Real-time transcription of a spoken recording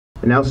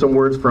And now some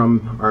words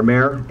from our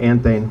mayor,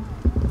 Thane.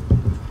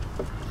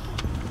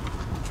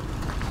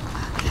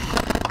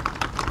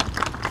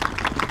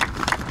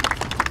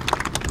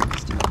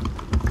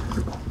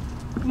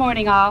 Good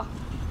morning, all.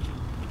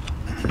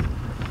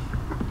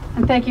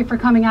 And thank you for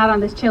coming out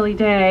on this chilly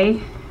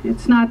day.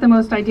 It's not the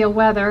most ideal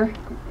weather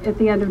at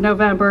the end of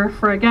November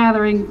for a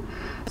gathering,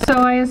 so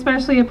I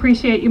especially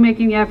appreciate you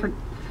making the effort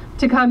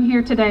to come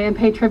here today and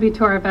pay tribute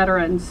to our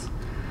veterans.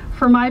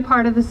 For my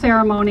part of the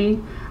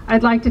ceremony,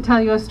 I'd like to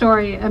tell you a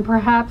story, and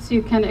perhaps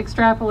you can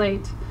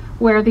extrapolate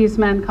where these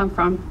men come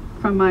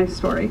from my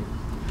story.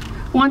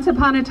 Once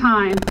upon a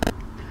time,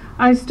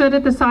 I stood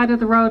at the side of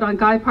the road on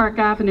Guy Park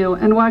Avenue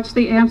and watched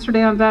the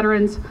Amsterdam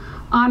veterans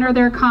honor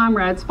their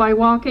comrades by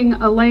walking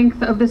a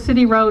length of the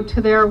city road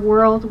to their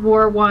World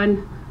War I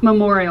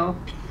memorial.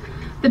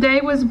 The day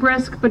was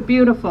brisk but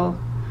beautiful.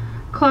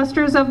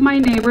 Clusters of my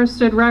neighbors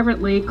stood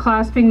reverently,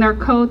 clasping their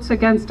coats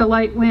against a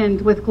light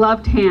wind with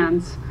gloved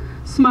hands,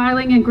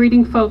 smiling and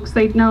greeting folks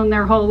they'd known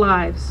their whole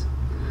lives.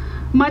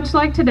 Much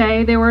like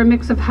today, they were a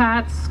mix of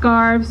hats,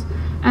 scarves,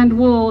 and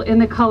wool in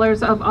the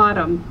colors of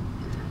autumn: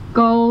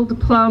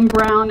 gold, plum,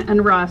 brown,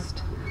 and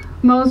rust.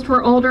 Most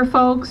were older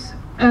folks,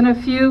 and a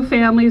few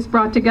families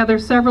brought together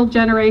several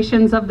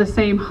generations of the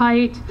same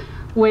height,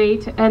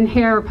 weight, and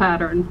hair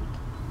pattern.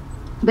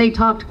 They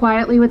talked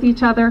quietly with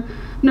each other,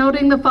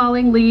 noting the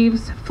falling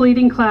leaves,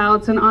 fleeting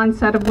clouds, and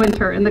onset of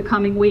winter in the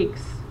coming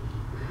weeks.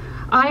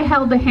 I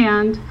held the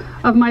hand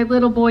of my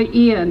little boy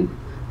Ian,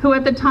 who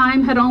at the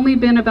time had only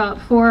been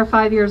about 4 or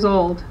 5 years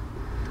old.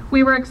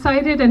 We were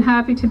excited and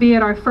happy to be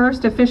at our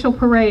first official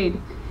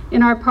parade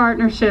in our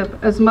partnership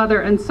as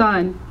mother and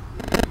son.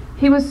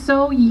 He was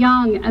so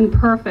young and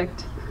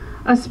perfect,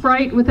 a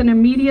sprite with an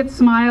immediate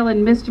smile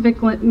and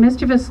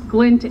mischievous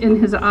glint in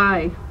his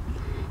eye.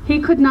 He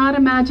could not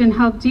imagine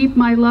how deep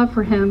my love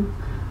for him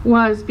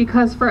was,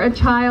 because for a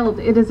child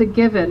it is a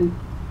given.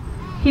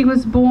 He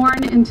was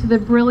born into the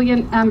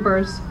brilliant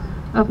embers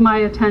of my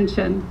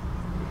attention.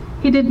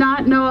 He did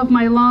not know of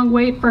my long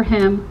wait for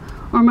him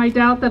or my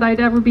doubt that I'd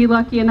ever be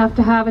lucky enough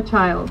to have a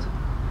child.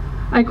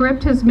 I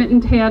gripped his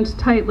mittened hand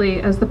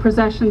tightly as the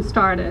procession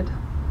started.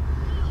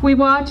 We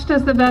watched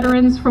as the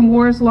veterans from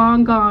wars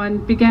long gone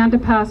began to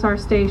pass our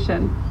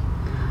station.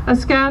 A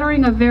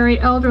scattering of very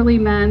elderly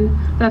men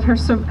that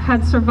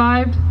had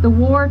survived the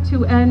war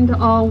to end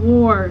all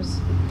wars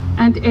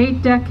and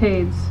 8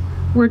 decades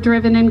were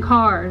driven in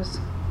cars,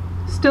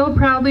 still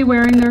proudly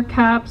wearing their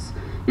caps,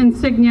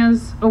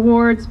 insignias,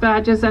 awards,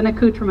 badges, and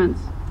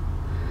accoutrements.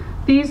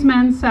 These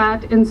men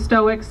sat in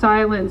stoic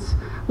silence,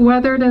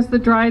 weathered as the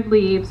dried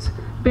leaves,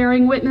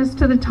 bearing witness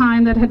to the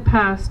time that had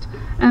passed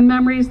and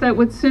memories that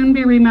would soon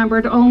be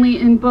remembered only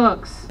in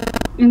books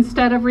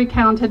instead of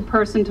recounted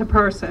person to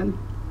person.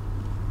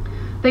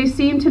 They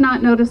seemed to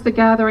not notice the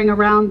gathering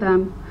around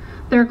them.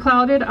 Their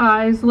clouded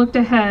eyes looked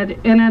ahead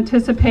in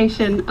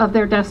anticipation of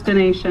their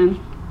destination.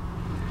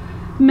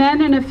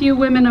 Men and a few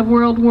women of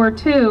World War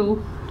II,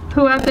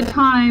 who at the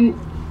time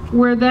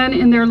were then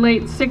in their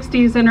late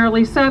 60s and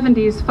early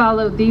 70s,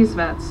 followed these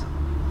vets.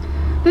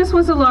 This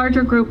was a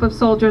larger group of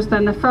soldiers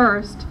than the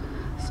first,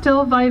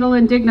 still vital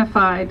and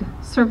dignified,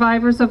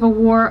 survivors of a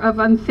war of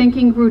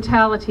unthinking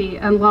brutality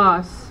and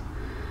loss.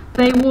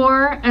 They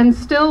wore and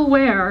still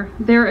wear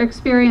their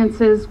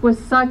experiences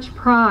with such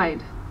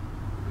pride.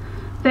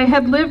 They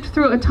had lived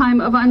through a time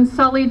of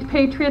unsullied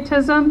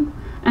patriotism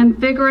and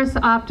vigorous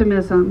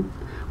optimism,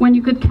 when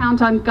you could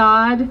count on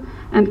God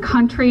and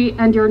country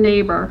and your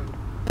neighbor.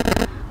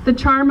 The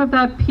charm of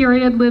that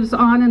period lives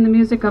on in the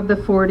music of the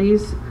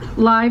 40s,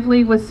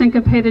 lively with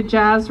syncopated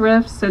jazz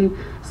riffs and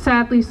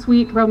sadly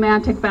sweet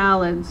romantic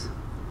ballads.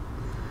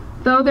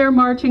 Though their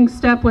marching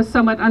step was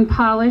somewhat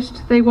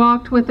unpolished, they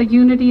walked with a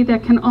unity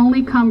that can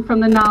only come from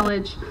the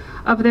knowledge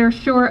of their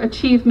sure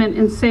achievement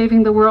in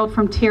saving the world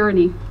from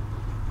tyranny.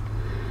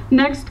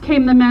 Next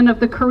came the men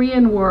of the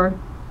Korean War,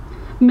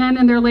 men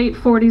in their late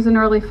 40s and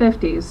early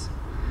 50s.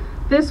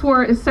 This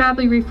war is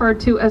sadly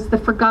referred to as the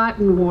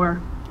Forgotten War.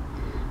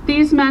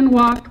 These men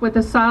walked with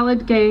a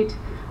solid gait,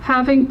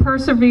 having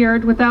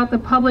persevered without the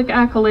public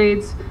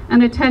accolades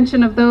and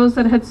attention of those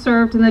that had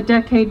served in the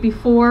decade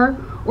before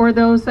or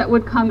those that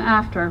would come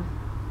after.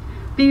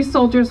 These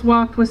soldiers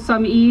walked with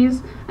some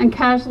ease and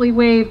casually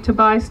waved to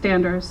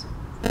bystanders.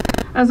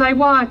 As I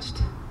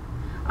watched,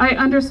 I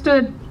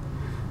understood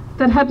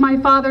that had my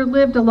father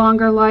lived a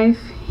longer life,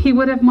 he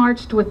would have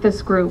marched with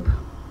this group.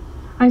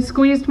 I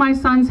squeezed my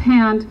son's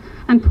hand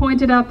and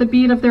pointed out the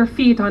beat of their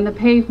feet on the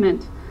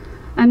pavement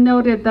and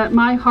noted that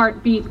my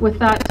heart beat with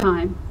that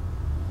time.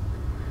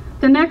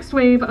 The next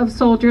wave of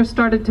soldiers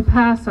started to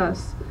pass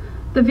us.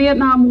 The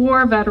Vietnam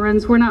War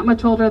veterans were not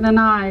much older than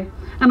I,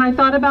 and I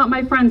thought about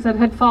my friends that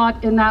had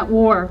fought in that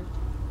war.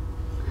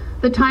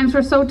 The times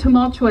were so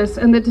tumultuous,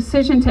 and the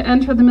decision to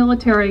enter the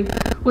military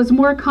was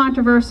more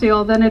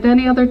controversial than at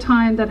any other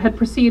time that had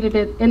preceded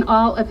it in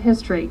all of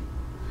history.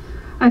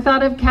 I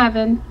thought of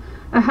Kevin,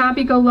 a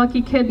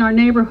happy-go-lucky kid in our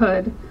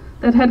neighborhood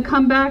that had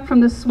come back from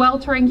the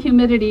sweltering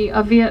humidity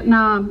of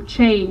Vietnam,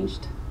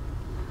 changed.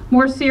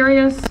 More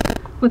serious,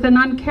 with an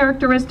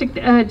uncharacteristic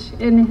edge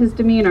in his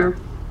demeanor.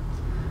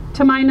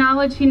 To my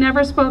knowledge, he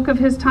never spoke of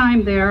his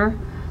time there,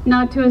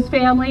 not to his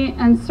family,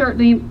 and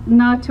certainly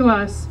not to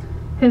us,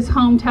 his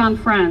hometown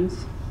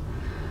friends.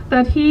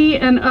 That he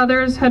and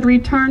others had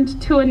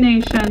returned to a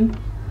nation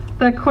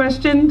that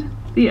questioned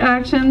the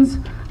actions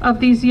of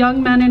these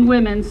young men and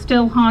women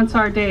still haunts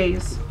our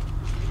days.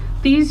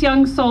 These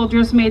young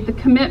soldiers made the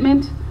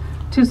commitment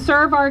to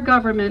serve our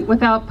government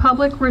without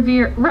public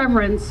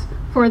reverence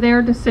for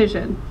their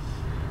decision.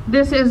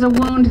 This is a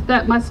wound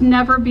that must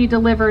never be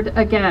delivered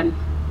again.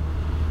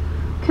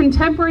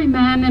 Contemporary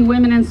men and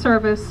women in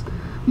service,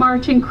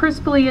 marching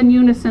crisply in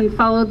unison,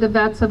 followed the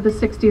vets of the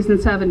 60s and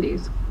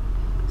 70s.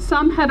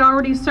 Some had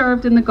already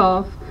served in the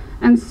Gulf,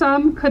 and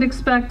some could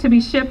expect to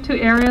be shipped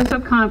to areas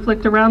of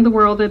conflict around the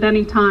world at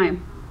any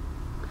time.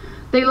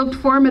 They looked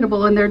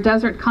formidable in their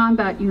desert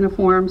combat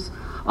uniforms,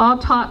 all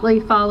tautly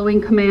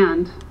following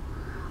command.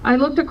 I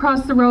looked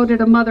across the road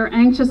at a mother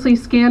anxiously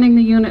scanning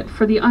the unit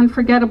for the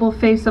unforgettable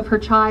face of her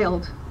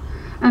child,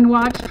 and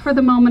watched for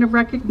the moment of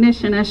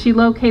recognition as she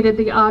located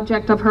the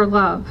object of her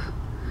love.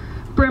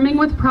 Brimming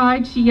with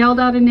pride, she yelled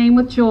out a name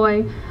with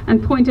joy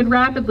and pointed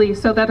rapidly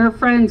so that her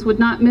friends would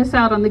not miss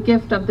out on the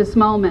gift of this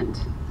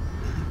moment.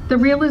 The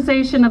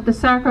realization of the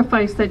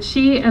sacrifice that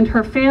she and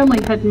her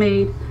family had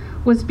made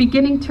was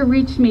beginning to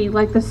reach me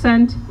like a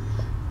scent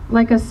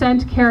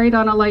carried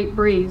on a light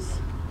breeze.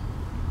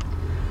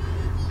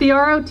 The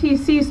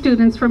ROTC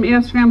students from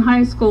Amsterdam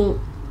High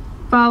School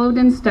followed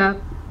in step,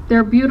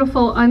 their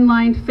beautiful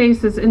unlined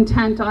faces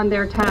intent on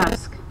their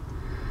task.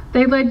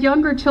 They led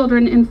younger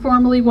children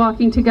informally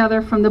walking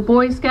together from the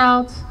Boy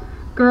Scouts,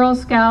 Girl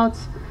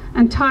Scouts,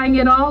 and tying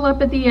it all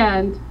up at the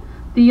end,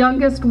 the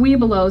youngest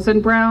Webelos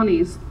and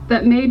Brownies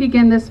that may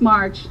begin this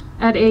march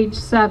at age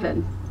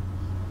 7.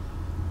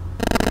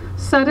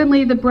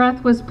 Suddenly the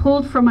breath was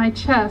pulled from my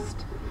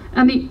chest,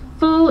 and the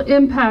full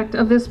impact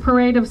of this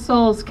parade of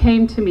souls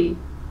came to me.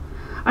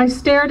 I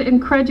stared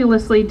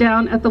incredulously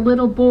down at the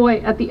little boy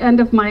at the end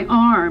of my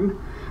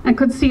arm and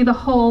could see the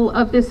whole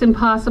of this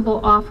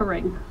impossible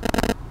offering.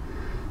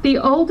 The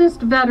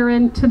oldest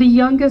veteran to the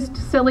youngest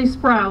silly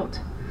sprout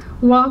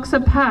walks a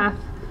path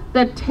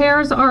that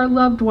tears our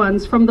loved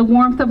ones from the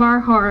warmth of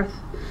our hearth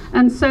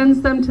and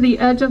sends them to the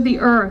edge of the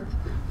earth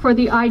for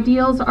the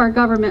ideals our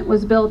government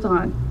was built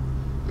on.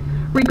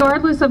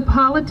 Regardless of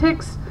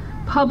politics,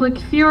 public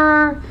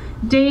furor,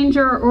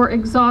 danger, or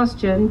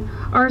exhaustion,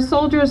 our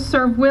soldiers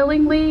serve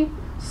willingly,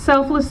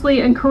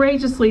 selflessly, and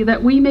courageously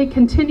that we may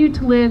continue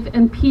to live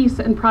in peace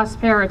and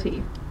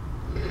prosperity.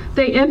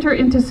 They enter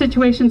into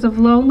situations of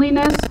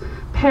loneliness,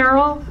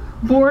 peril,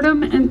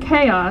 boredom, and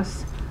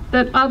chaos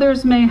that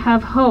others may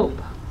have hope.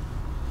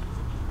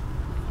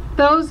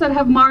 Those that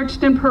have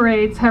marched in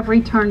parades have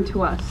returned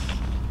to us.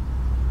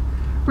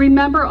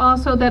 Remember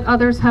also that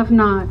others have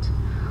not,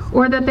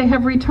 or that they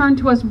have returned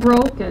to us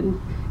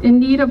broken, in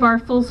need of our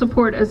full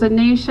support as a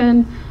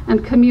nation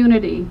and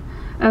community,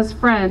 as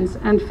friends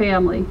and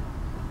family.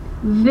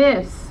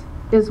 This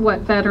is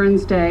what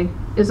Veterans Day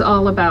is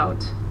all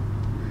about.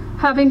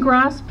 Having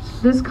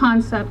grasped this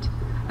concept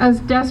as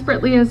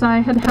desperately as I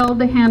had held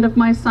the hand of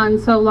my son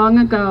so long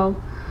ago,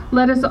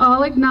 let us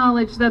all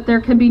acknowledge that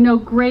there can be no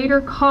greater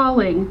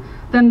calling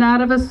than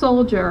that of a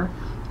soldier,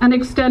 and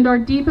extend our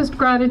deepest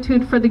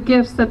gratitude for the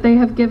gifts that they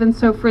have given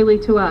so freely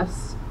to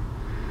us.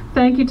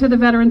 Thank you to the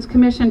Veterans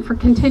Commission for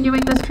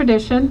continuing this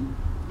tradition,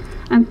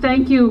 and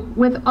thank you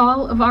with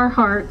all of our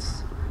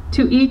hearts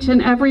to each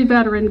and every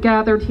veteran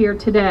gathered here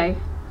today.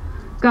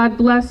 God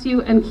bless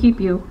you and keep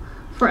you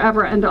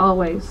forever and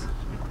always.